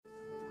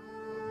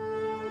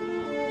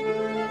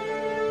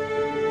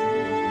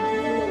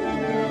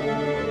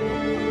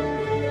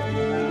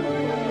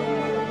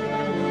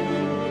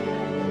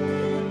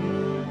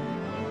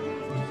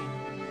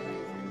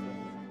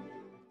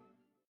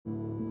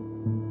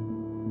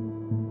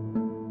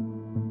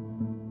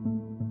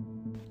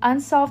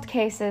Unsolved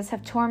cases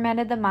have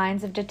tormented the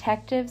minds of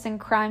detectives and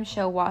crime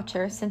show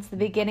watchers since the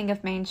beginning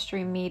of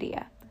mainstream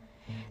media.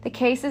 The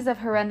cases of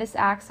horrendous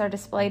acts are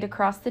displayed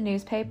across the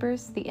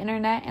newspapers, the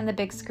internet, and the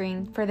big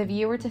screen for the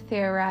viewer to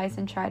theorize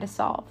and try to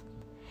solve.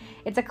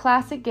 It's a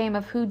classic game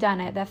of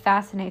whodunit that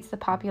fascinates the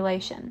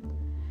population.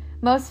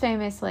 Most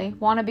famously,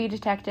 wannabe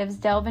detectives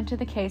delve into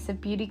the case of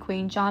beauty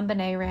queen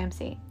JonBenét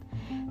Ramsey,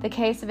 the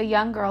case of a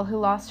young girl who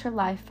lost her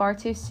life far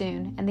too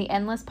soon, and the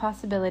endless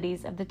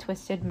possibilities of the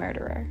twisted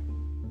murderer.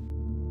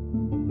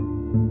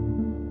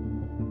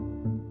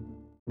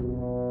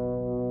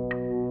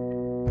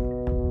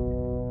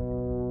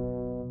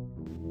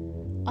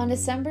 On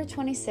December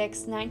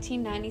 26,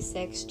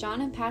 1996,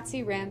 John and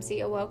Patsy Ramsey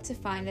awoke to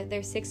find that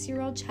their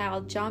 6-year-old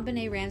child,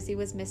 JonBenét Ramsey,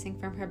 was missing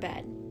from her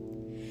bed.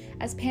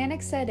 As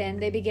panic set in,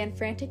 they began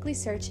frantically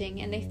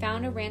searching, and they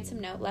found a ransom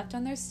note left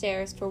on their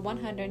stairs for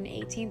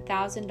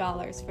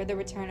 $118,000 for the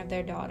return of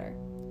their daughter.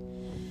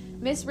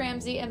 Miss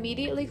Ramsey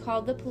immediately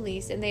called the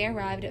police, and they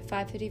arrived at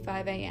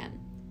 5:55 a.m.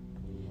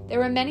 There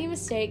were many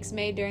mistakes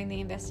made during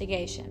the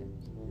investigation.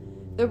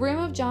 The room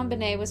of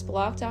JonBenét was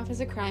blocked off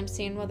as a crime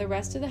scene while the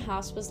rest of the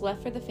house was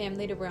left for the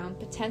family to roam,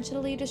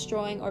 potentially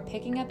destroying or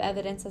picking up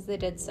evidence as they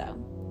did so.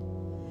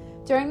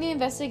 During the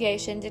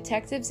investigation,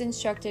 detectives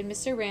instructed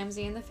Mr.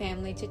 Ramsey and the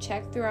family to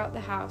check throughout the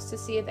house to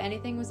see if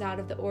anything was out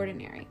of the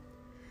ordinary.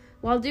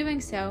 While doing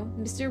so,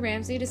 Mr.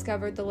 Ramsey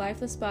discovered the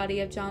lifeless body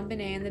of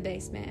JonBenét in the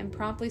basement and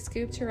promptly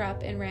scooped her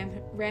up and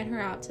ran her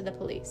out to the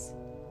police.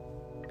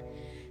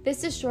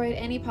 This destroyed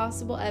any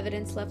possible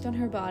evidence left on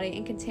her body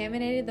and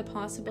contaminated the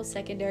possible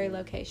secondary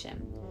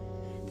location.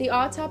 The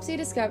autopsy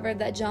discovered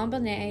that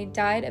JonBenét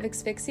died of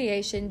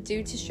asphyxiation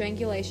due to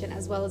strangulation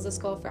as well as a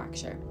skull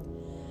fracture.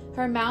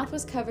 Her mouth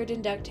was covered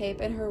in duct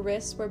tape and her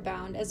wrists were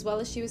bound, as well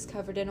as she was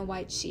covered in a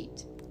white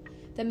sheet.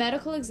 The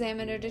medical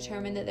examiner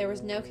determined that there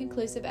was no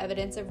conclusive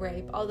evidence of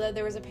rape, although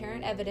there was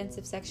apparent evidence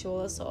of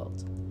sexual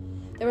assault.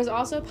 There was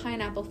also a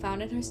pineapple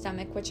found in her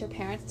stomach, which her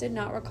parents did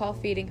not recall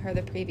feeding her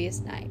the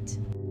previous night.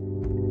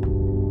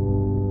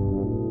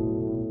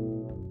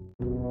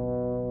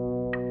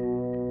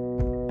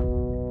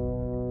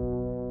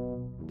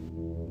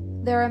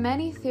 There are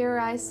many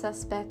theorized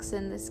suspects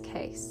in this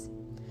case.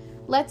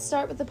 Let's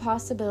start with the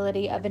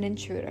possibility of an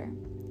intruder.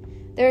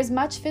 There is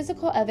much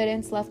physical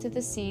evidence left at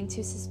the scene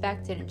to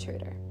suspect an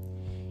intruder.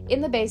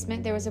 In the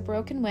basement, there was a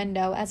broken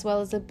window as well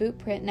as a boot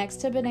print next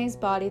to Benét's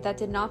body that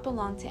did not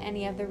belong to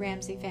any of the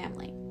Ramsey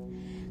family.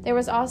 There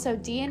was also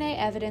DNA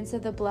evidence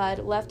of the blood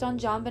left on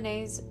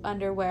JonBenét's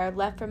underwear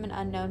left from an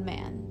unknown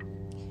man.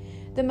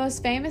 The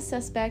most famous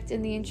suspect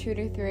in the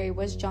intruder theory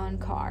was John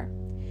Carr.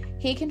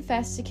 He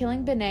confessed to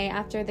killing Benét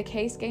after the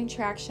case gained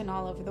traction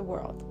all over the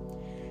world.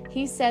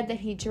 He said that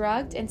he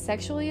drugged and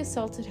sexually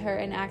assaulted her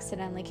and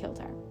accidentally killed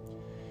her.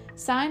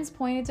 Signs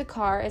pointed to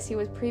Carr, as he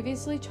was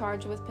previously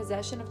charged with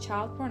possession of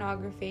child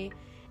pornography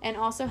and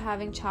also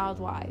having child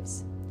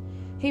wives.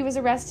 He was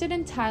arrested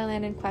in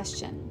Thailand and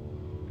questioned.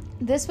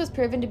 This was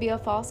proven to be a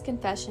false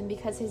confession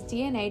because his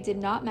DNA did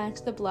not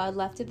match the blood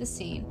left at the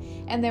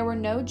scene, and there were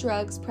no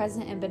drugs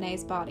present in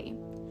Benét's body.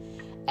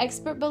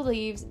 Expert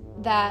believes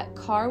that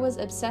Carr was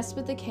obsessed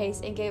with the case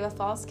and gave a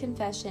false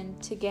confession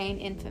to gain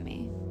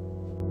infamy.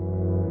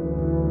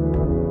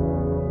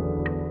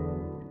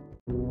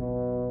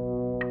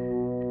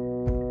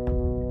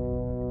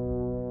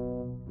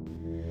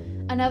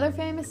 Another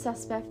famous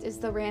suspect is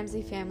the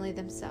Ramsey family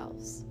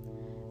themselves.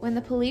 When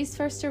the police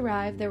first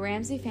arrived, the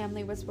Ramsey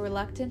family was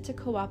reluctant to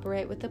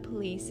cooperate with the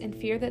police in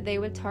fear that they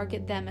would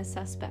target them as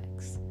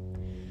suspects.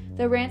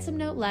 The ransom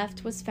note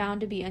left was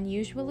found to be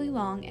unusually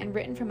long and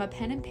written from a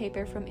pen and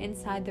paper from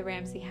inside the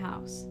Ramsey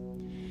house.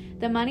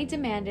 The money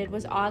demanded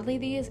was oddly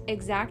the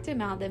exact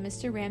amount that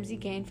Mr. Ramsey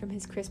gained from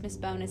his Christmas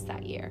bonus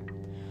that year.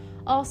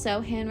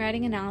 Also,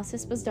 handwriting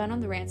analysis was done on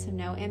the ransom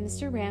note, and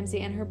Mr. Ramsey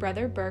and her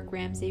brother Burke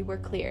Ramsey were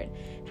cleared.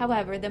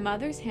 However, the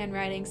mother's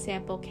handwriting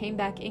sample came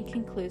back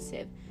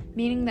inconclusive,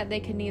 meaning that they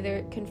could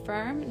neither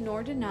confirm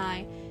nor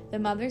deny the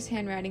mother's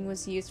handwriting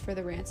was used for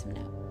the ransom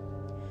note.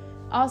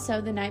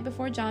 Also, the night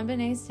before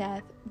JonBenét's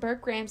death,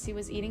 Burke Ramsey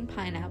was eating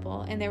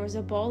pineapple, and there was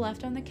a bowl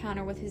left on the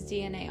counter with his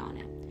DNA on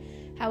it.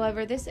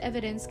 However, this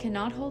evidence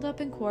cannot hold up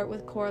in court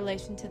with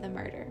correlation to the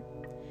murder.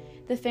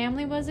 The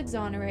family was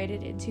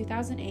exonerated in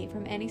 2008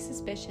 from any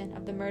suspicion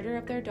of the murder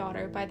of their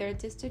daughter by their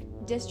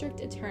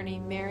district attorney,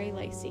 Mary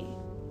Lacy.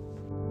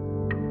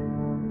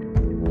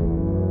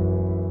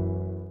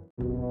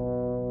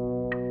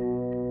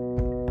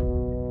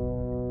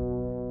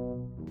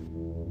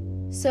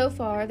 So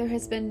far, there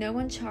has been no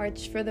one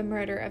charged for the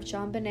murder of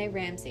JonBenét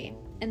Ramsey,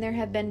 and there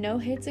have been no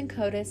hits and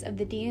CODIS of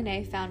the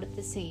DNA found at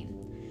the scene.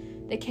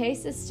 The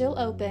case is still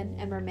open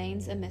and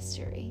remains a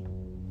mystery.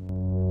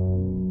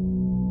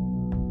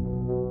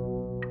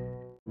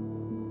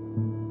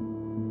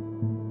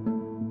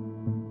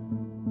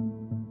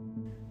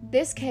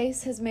 This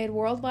case has made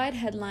worldwide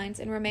headlines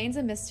and remains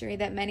a mystery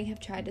that many have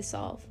tried to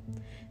solve.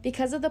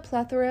 Because of the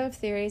plethora of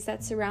theories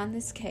that surround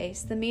this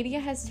case, the media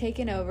has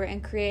taken over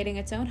and creating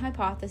its own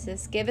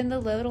hypothesis given the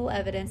little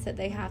evidence that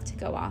they have to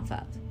go off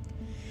of.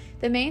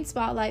 The main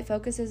spotlight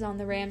focuses on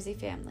the Ramsey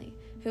family,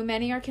 who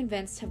many are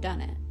convinced have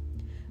done it.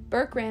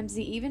 Burke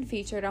Ramsey even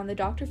featured on the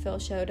Dr. Phil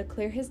show to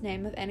clear his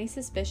name of any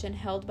suspicion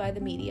held by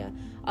the media,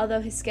 although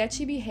his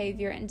sketchy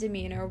behavior and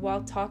demeanor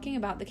while talking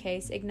about the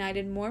case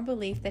ignited more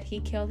belief that he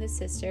killed his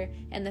sister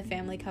and the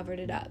family covered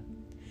it up.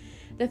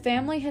 The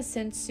family has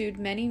since sued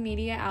many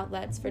media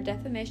outlets for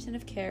defamation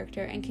of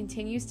character and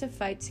continues to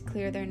fight to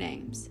clear their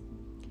names.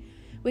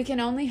 We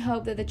can only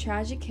hope that the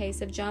tragic case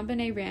of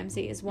JonBenét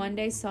Ramsey is one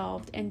day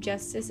solved and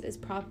justice is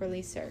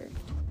properly served.